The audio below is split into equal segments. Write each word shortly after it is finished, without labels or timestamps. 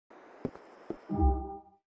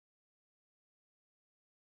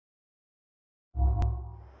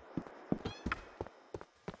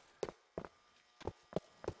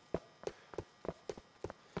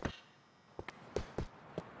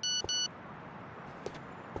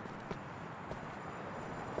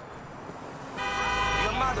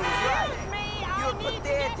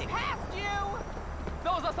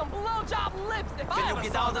Those are some blowjob lips. Can you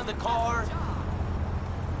get out of the car?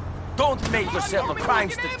 Don't make yourself a crime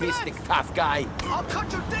statistic, tough guy. I'll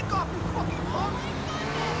cut your dick off, you fucking punk!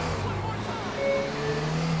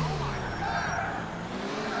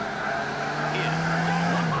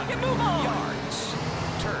 Move on! Yards.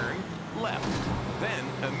 Turn left. Then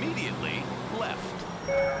immediately left.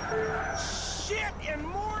 Shit and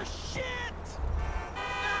more shit!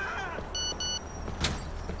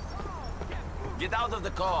 Get out of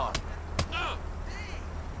the car.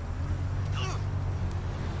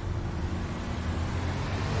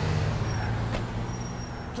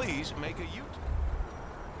 Please make a U-turn.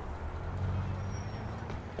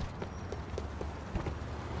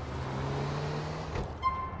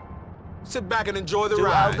 Sit back and enjoy the To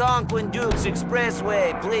ride. Algonquin Dukes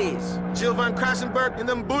Expressway, please. Jill Von Krassenberg and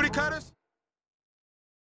them booty cutters?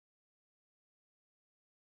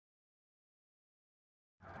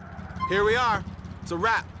 Here we are. It's a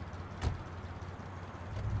wrap.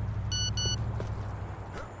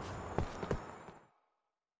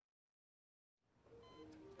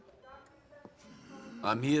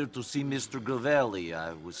 I'm here to see Mr. Gravelli.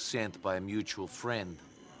 I was sent by a mutual friend.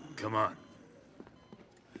 Come on.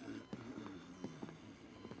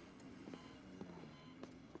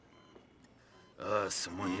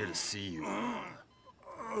 Someone here to see you.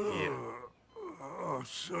 Here. Oh,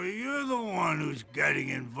 so you're the one who's getting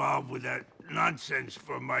involved with that nonsense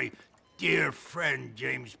for my dear friend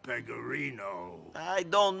James Pegorino. I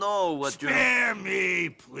don't know what you're... Spare me,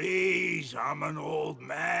 please. I'm an old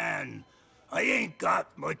man. I ain't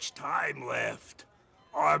got much time left.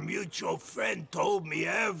 Our mutual friend told me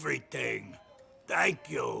everything. Thank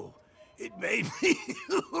you. It made me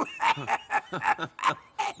laugh.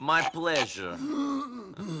 My pleasure.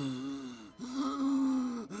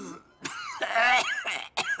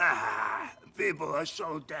 People are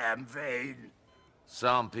so damn vain.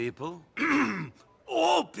 Some people.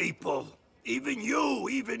 All people. Even you,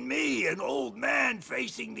 even me, an old man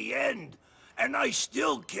facing the end. And I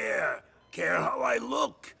still care. Care how I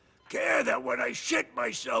look. Care that when I shit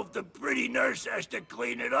myself, the pretty nurse has to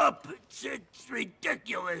clean it up. It's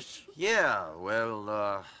ridiculous. Yeah,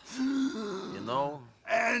 well, you know...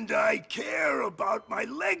 And I care about my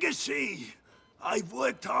legacy. I've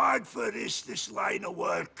worked hard for this line of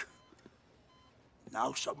work.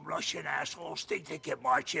 Now some Russian assholes think they can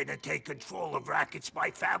march in and take control of rackets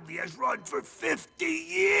my family has run for 50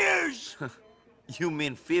 years! You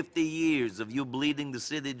mean 50 years of you bleeding the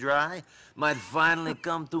city dry might finally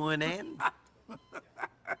come to an end?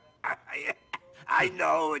 I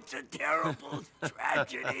know it's a terrible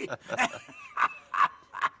tragedy.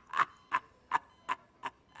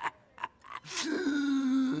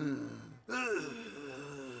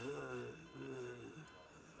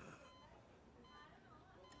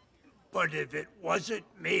 But if it wasn't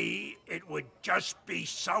me, it would just be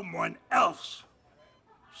someone else.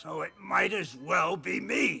 So it might as well be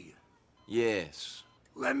me. Yes.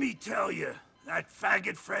 Let me tell you, that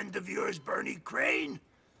faggot friend of yours, Bernie Crane,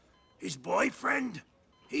 his boyfriend,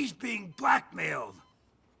 he's being blackmailed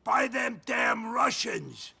by them damn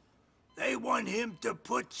Russians. They want him to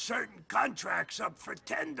put certain contracts up for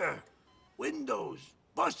tender. Windows,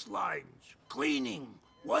 bus lines, cleaning,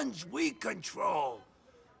 ones we control.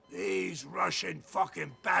 These Russian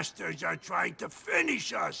fucking bastards are trying to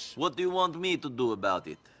finish us. What do you want me to do about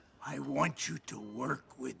it? I want you to work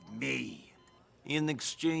with me. In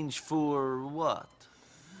exchange for what?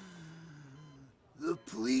 The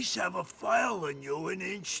police have a file on you an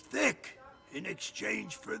inch thick. In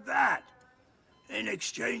exchange for that. In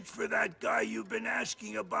exchange for that guy you've been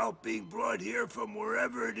asking about being brought here from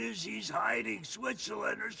wherever it is he's hiding,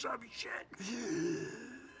 Switzerland or some shit.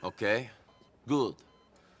 Okay, good.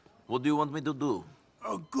 What do you want me to do?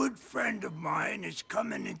 A good friend of mine is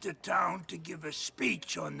coming into town to give a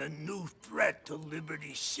speech on the new threat to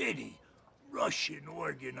Liberty City. Russian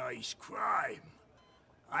organized crime.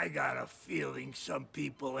 I got a feeling some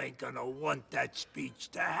people ain't gonna want that speech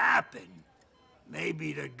to happen.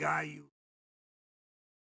 Maybe the guy you...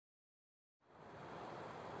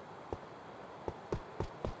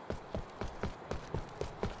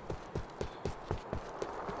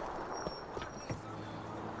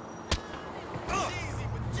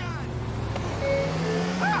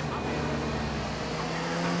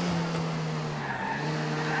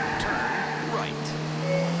 Turn right.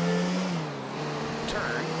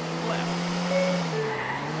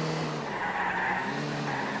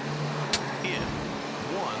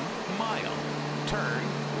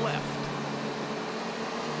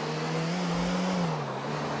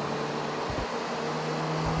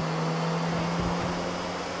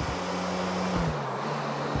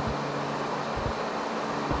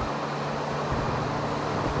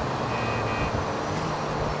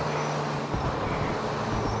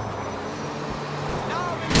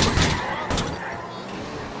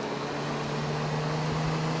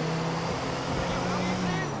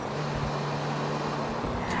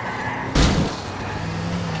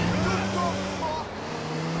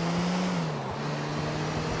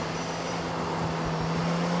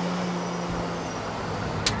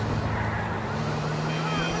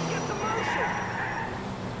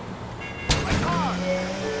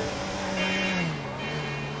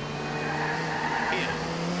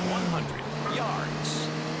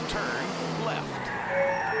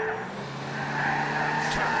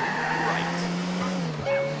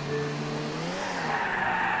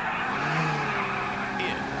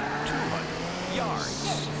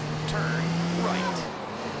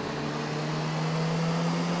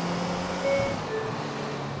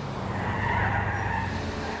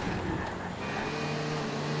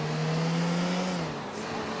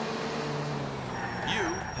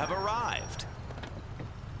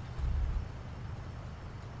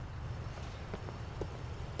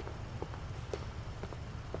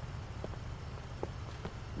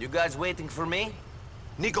 You guys waiting for me?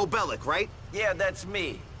 Nico Bellic, right? Yeah, that's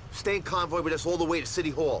me. Stay in convoy with us all the way to City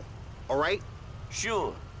Hall. All right?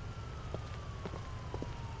 Sure.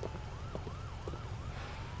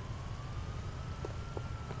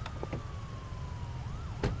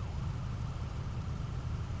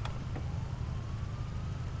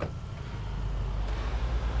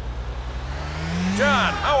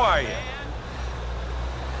 John, how are you?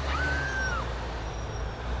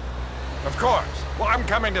 Of course. Well, I'm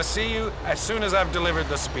coming to see you as soon as I've delivered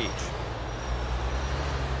the speech.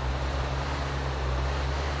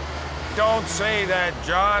 Don't say that,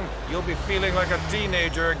 John. You'll be feeling like a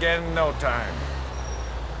teenager again in no time.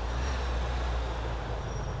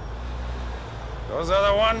 Those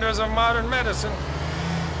are the wonders of modern medicine.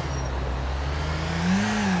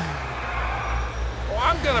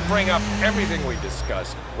 I'm gonna bring up everything we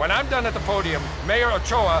discussed. When I'm done at the podium, Mayor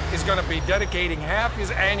Ochoa is gonna be dedicating half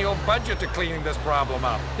his annual budget to cleaning this problem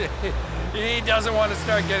up. He doesn't want to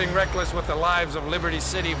start getting reckless with the lives of Liberty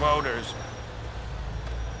City voters.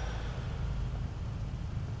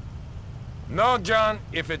 No, John,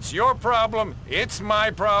 if it's your problem, it's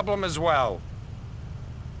my problem as well.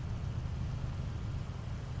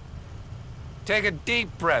 Take a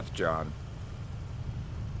deep breath, John.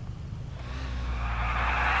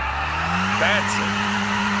 That's it.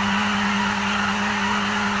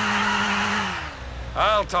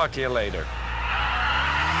 I'll talk to you later.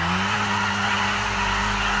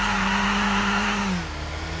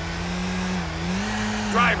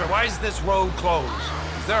 Driver, why is this road closed?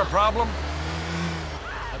 Is there a problem?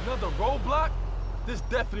 Another roadblock? This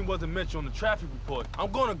definitely wasn't mentioned on the traffic report.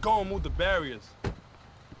 I'm gonna go and move the barriers.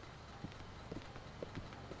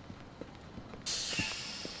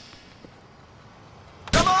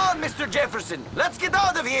 Come on, Mr. Jefferson! Let's get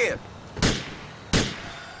out of here!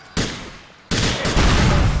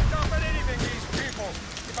 Stop at anything, these people!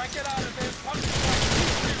 If I get out of this, punch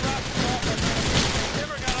these rascals off and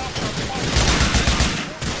never got off the phone.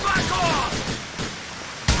 Back off!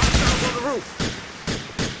 Hostiles on the roof!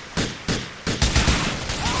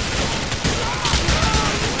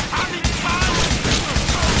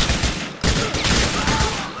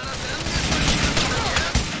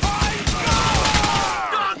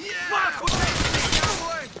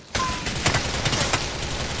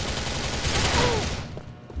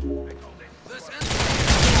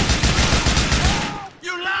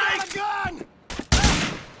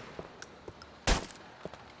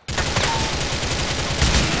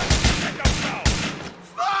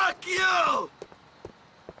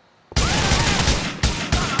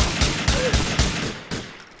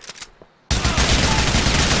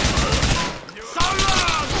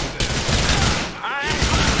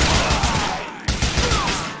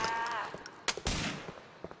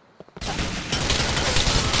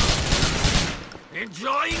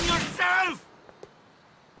 Enjoying yourself?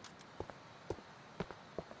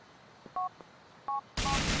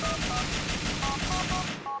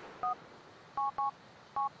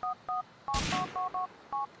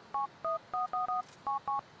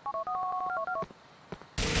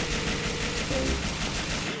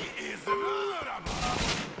 He is vulnerable.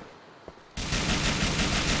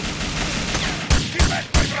 Keep back,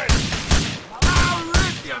 my friend! I'll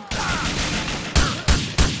rip you down!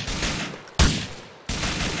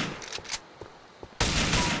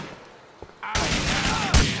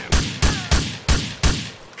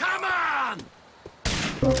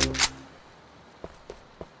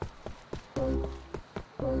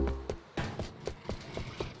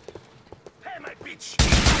 Hey, my bitch!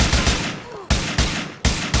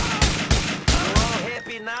 You all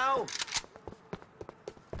happy now?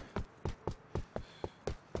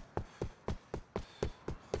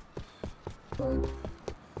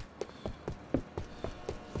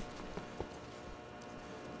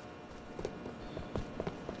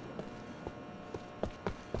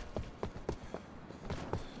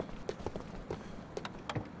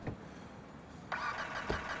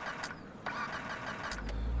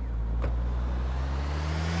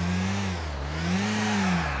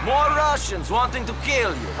 More Russians wanting to kill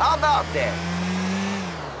you. How about that?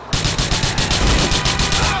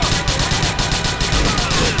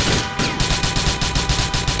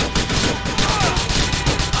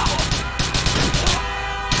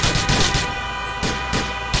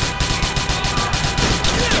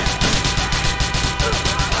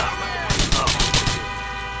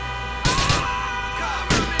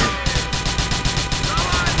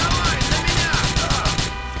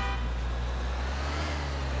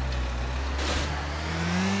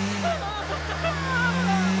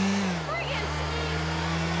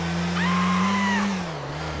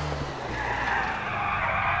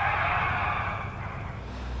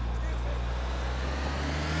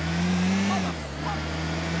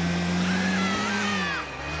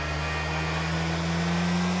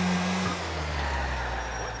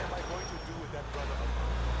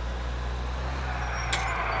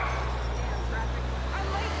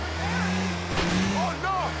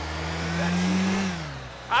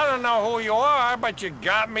 don't know who you are, but you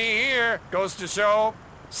got me here. Goes to show,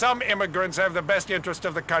 some immigrants have the best interest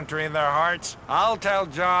of the country in their hearts. I'll tell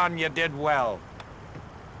John you did well.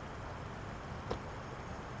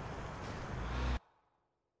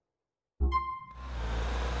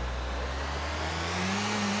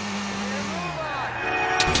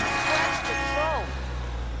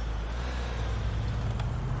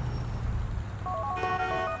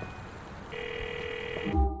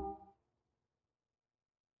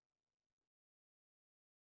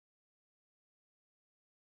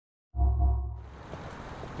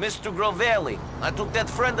 Mr. Grovelli, I took that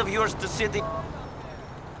friend of yours to city...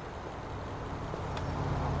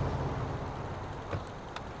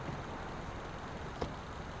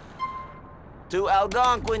 to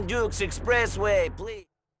Algonquin Dukes Expressway, please.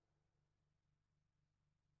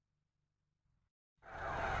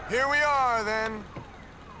 Here we are, then.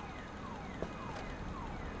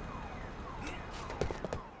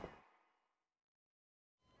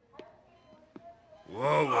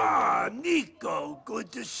 Whoa. Ah, Nico,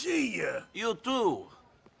 good to see you. You too.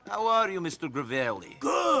 How are you, Mr. Grovelli?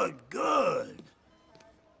 Good, good.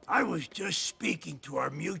 I was just speaking to our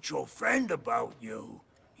mutual friend about you.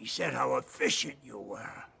 He said how efficient you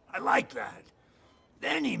were. I like that.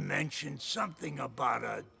 Then he mentioned something about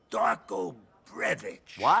a Darko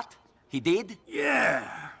Brevic. What? He did?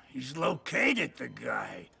 Yeah, he's located the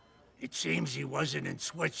guy. It seems he wasn't in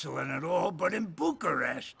Switzerland at all, but in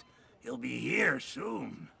Bucharest. He'll be here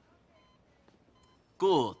soon.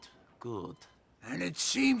 Good, good. And it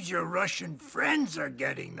seems your Russian friends are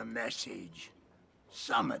getting the message.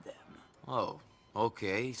 Some of them. Oh,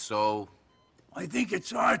 okay, so... I think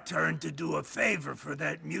it's our turn to do a favor for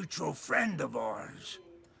that mutual friend of ours.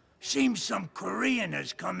 Seems some Korean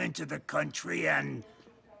has come into the country and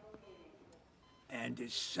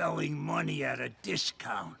is selling money at a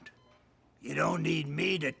discount. You don't need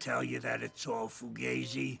me to tell you that it's all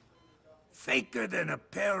fugazi. Faker than a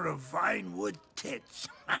pair of Vinewood tits.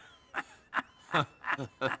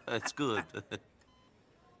 That's good.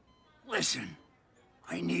 Listen,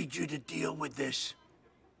 I need you to deal with this.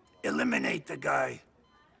 Eliminate the guy.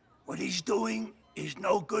 What he's doing is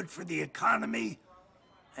no good for the economy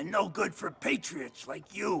and no good for patriots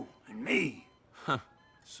like you and me.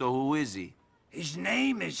 So who is he? His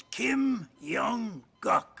name is Kim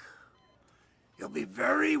Young-guk. He'll be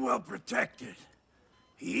very well protected.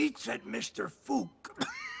 He eats at Mr. Fook.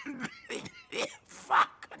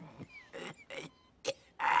 Fuck.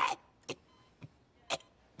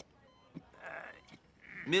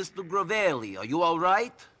 Mr. Grovelli, are you all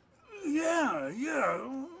right? Yeah.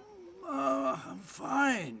 I'm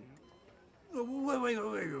fine. Wait.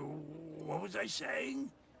 What was I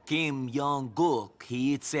saying? Kim Young-guk,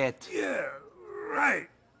 he eats at... Yeah, right.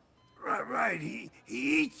 He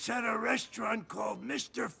eats at a restaurant called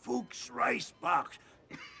Mr. Fook's Rice Box.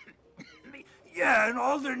 Yeah, in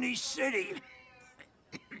Alderney City.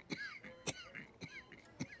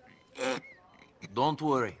 Don't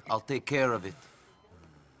worry, I'll take care of it.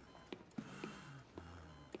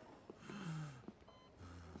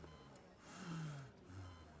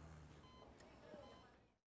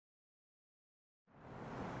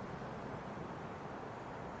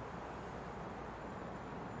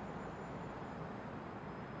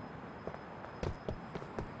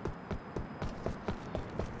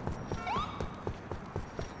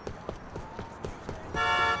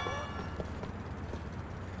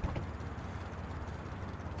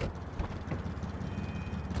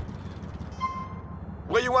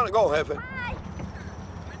 Where you want to go, Jefe? Hi.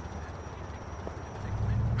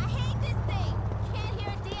 I hate this thing. Can't hear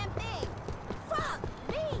a damn thing. Fuck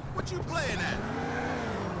me. What you playing at?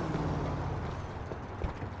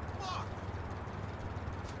 Fuck.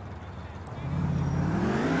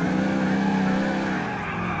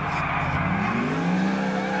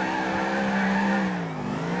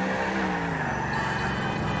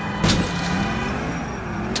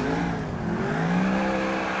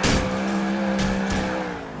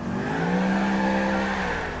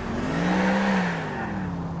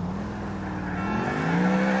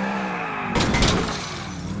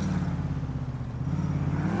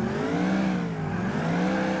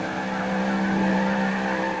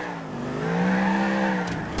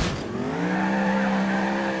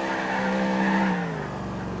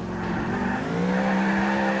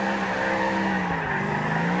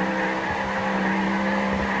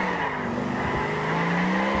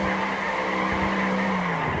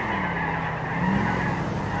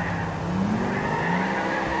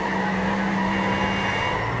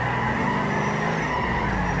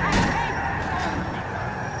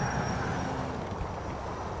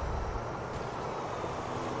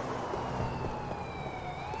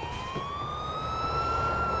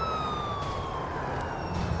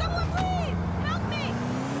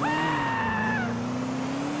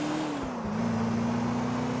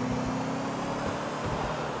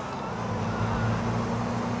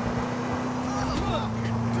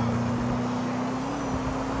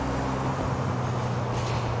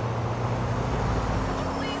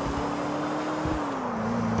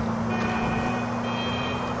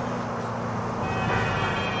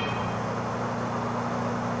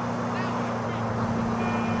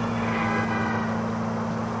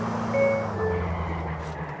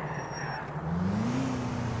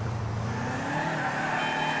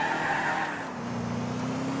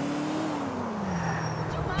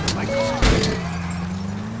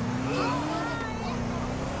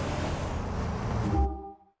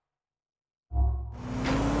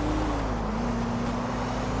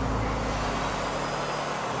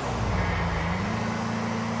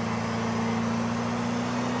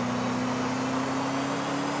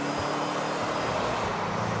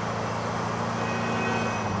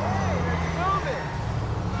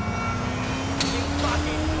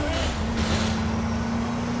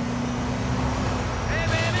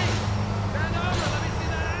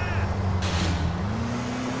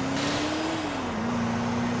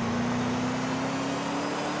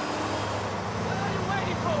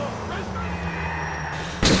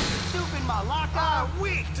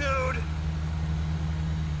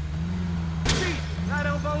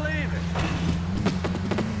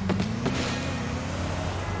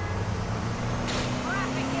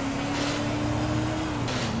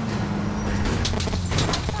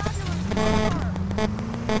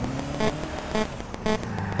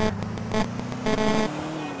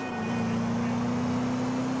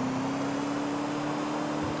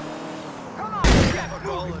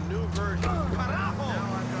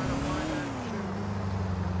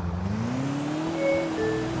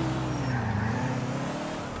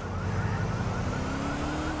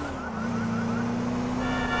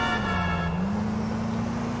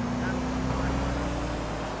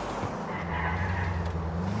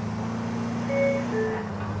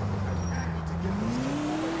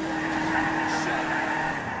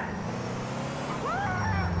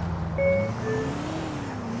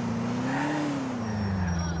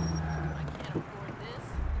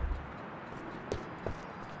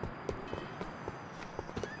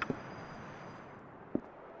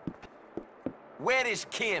 Where is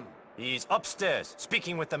Kim? He's upstairs,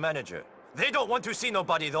 speaking with the manager. They don't want to see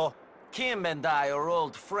nobody, though. Kim and I are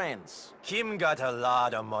old friends. Kim got a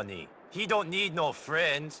lot of money. He don't need no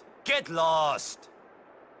friends. Get lost!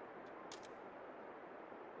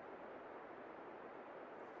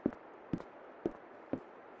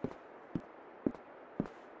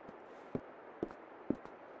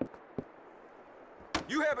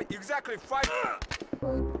 You have exactly 5...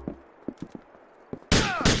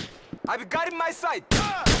 I've got him in my sight!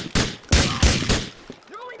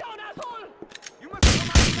 You're going down, asshole! You must come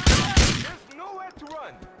out now! There's nowhere to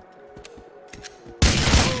run!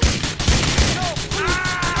 No, please!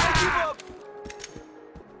 I give up!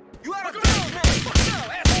 You are a bitch, man! Fuck now,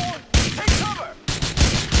 asshole! Take cover!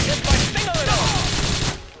 Get my finger it off!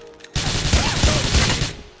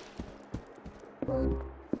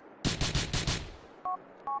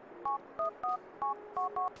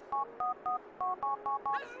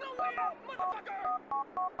 There's no way out, motherfucker!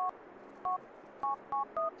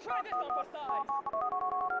 Try this on for size!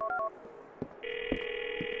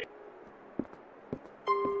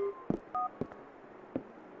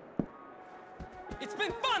 It's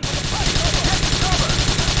been fun, motherfucker! Get cover!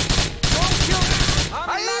 Don't kill me! I'm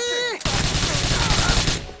laughing!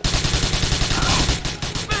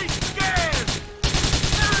 Be scared!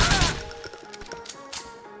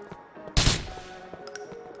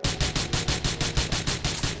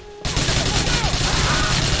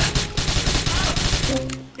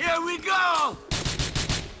 Here we go!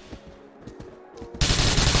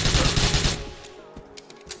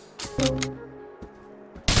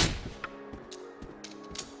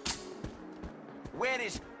 Where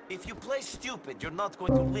is... If you play stupid, you're not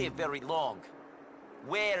going to live very long.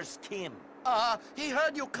 Where's Kim? He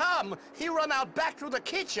heard you come. He run out back through the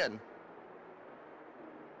kitchen.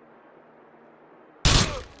 Give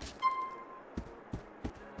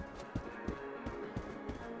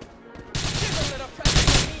a little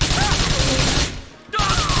practice. Don't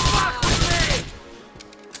fuck with me!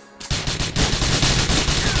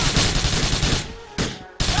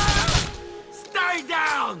 Stay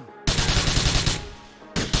down!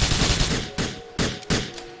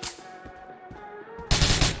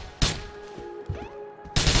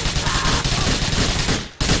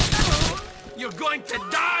 You're going to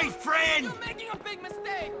die, friend! You're making a big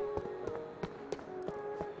mistake!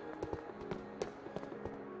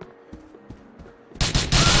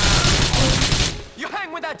 You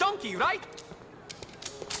hang with that donkey, right?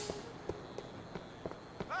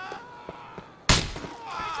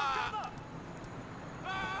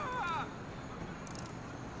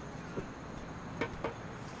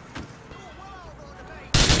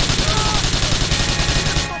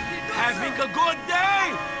 Having a good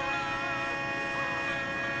day?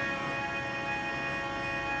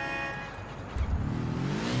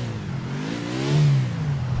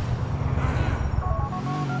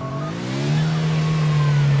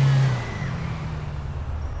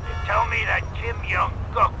 Tell me that Kim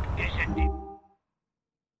Young-guk isn't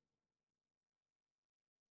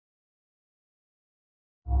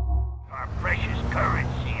our precious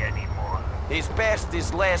currency anymore. He's past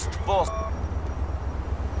his last false...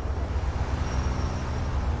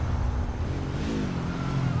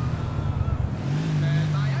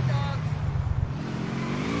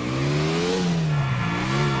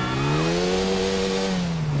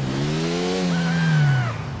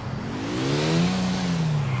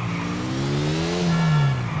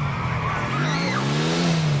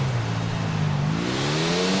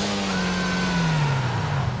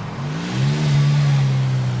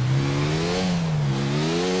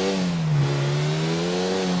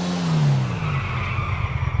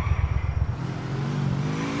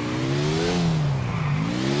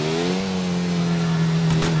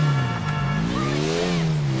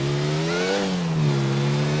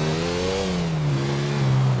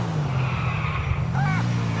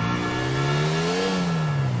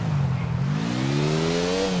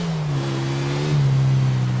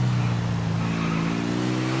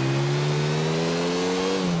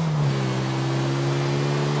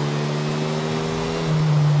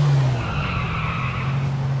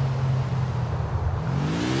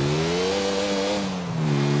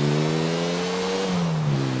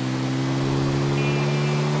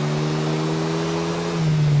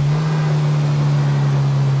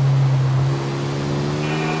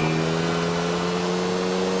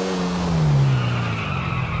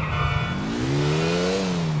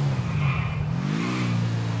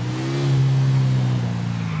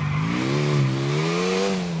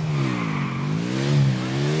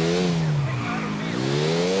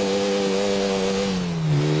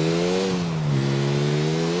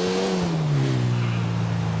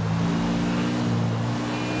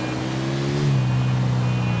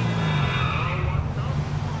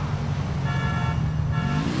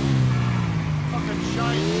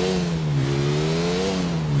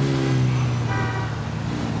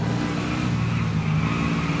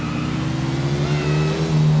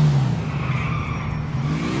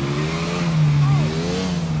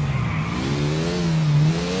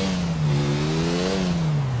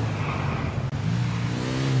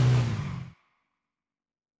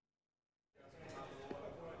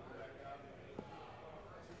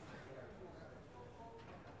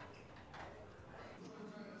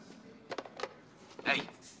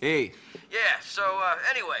 Hey. Yeah, so,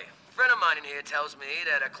 anyway, a friend of mine in here tells me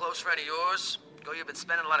that a close friend of yours, girl you've been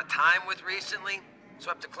spending a lot of time with recently,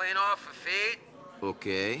 swept the clean off her feet.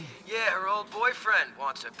 Okay. Yeah, her old boyfriend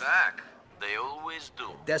wants her back. They always do.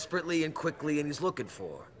 Desperately and quickly, and he's looking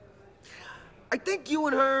for her. I think you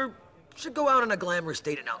and her should go out on a glamorous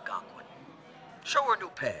date in Algonquin. Show her a new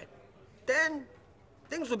pad. Then,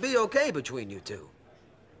 things will be okay between you two.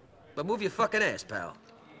 But move your fucking ass, pal.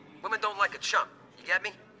 Women don't like a chump, you get me?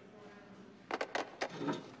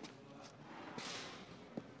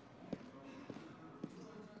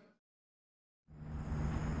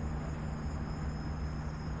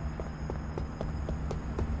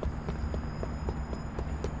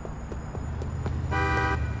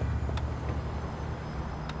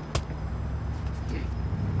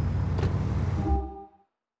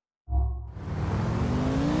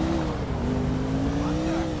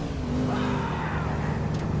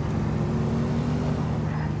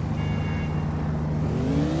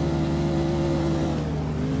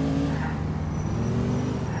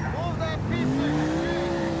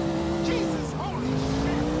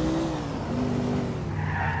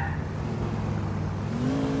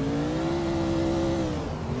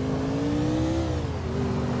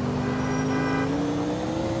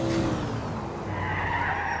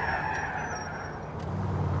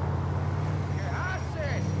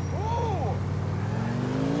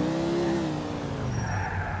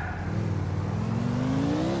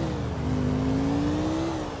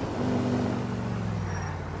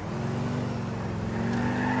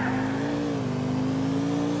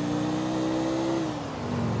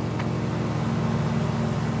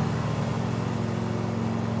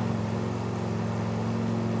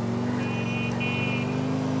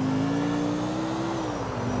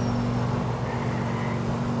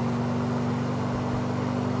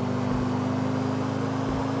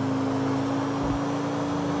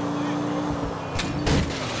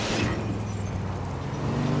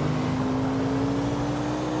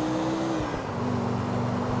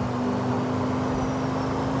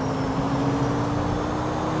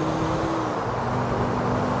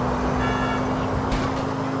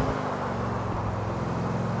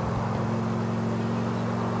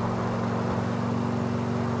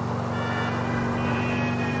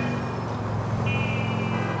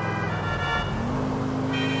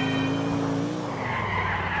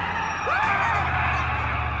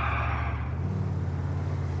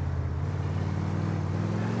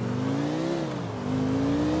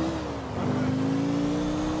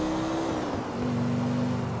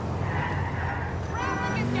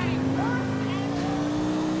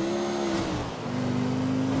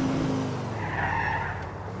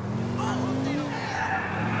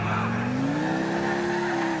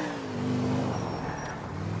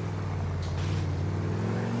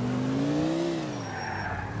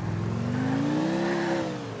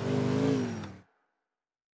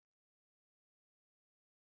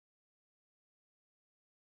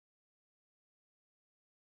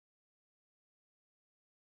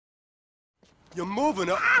 You're moving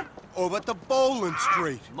up over to Bowling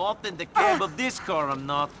Street. Not in the cab of this car, I'm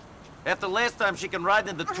not. After last time, she can ride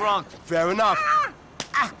in the trunk. Fair enough.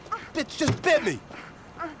 Bitch just bit me.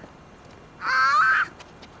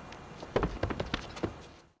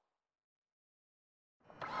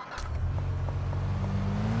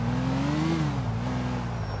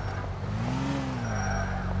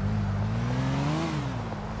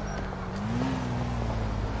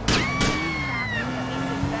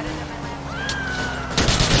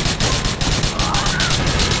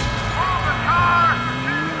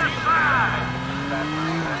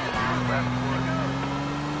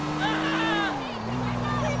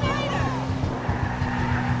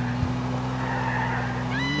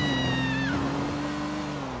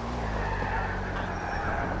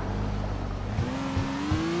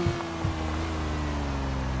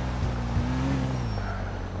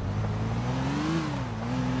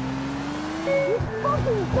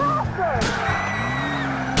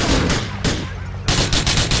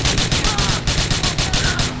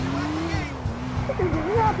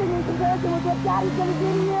 Nothing in comparison with what Daddy's gonna do to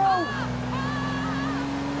you!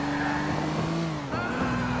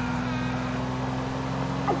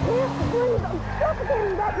 I can't breathe! I'm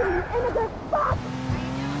suffocating back here, you immigrant fuck!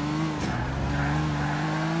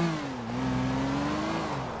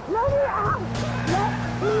 Let me out! Let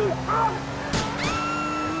me out!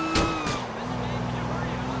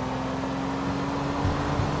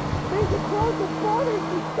 They should close the borders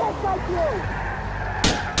to sex like you!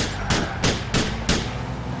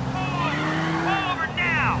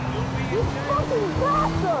 You fucking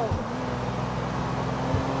bastard!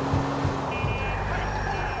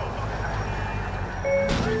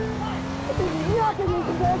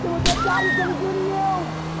 body's gonna do to you?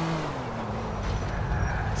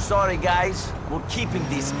 Sorry, guys. We're keeping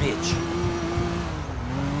this bitch.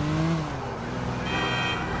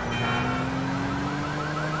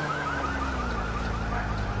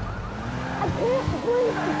 I can't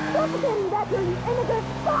breathe. I'm suffocating back here, you immigrant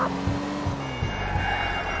fuck!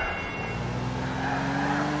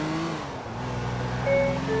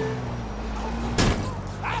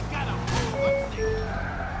 I've got a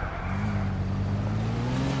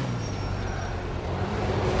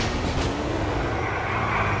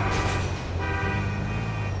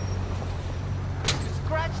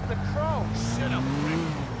scratch the crow. Shut up, Rick.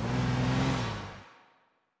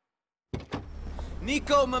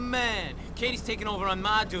 Nico, my man. Katie's taking over on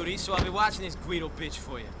my duty, so I'll be watching this Guido bitch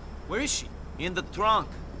for you. Where is she? In the trunk.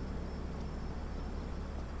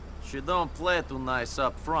 She don't play too nice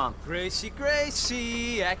up front.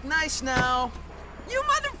 Gracie, act nice now. You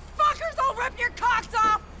motherfuckers, I'll rip your cocks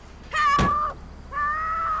off! Help!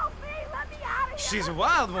 Help me! Let me out of here! She's a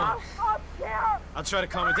wild one. I'm scared! I'll try to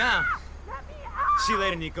calm her down. Let me out! See you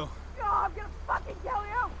later, Nico. Oh, I'm gonna fucking kill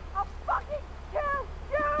you! I'll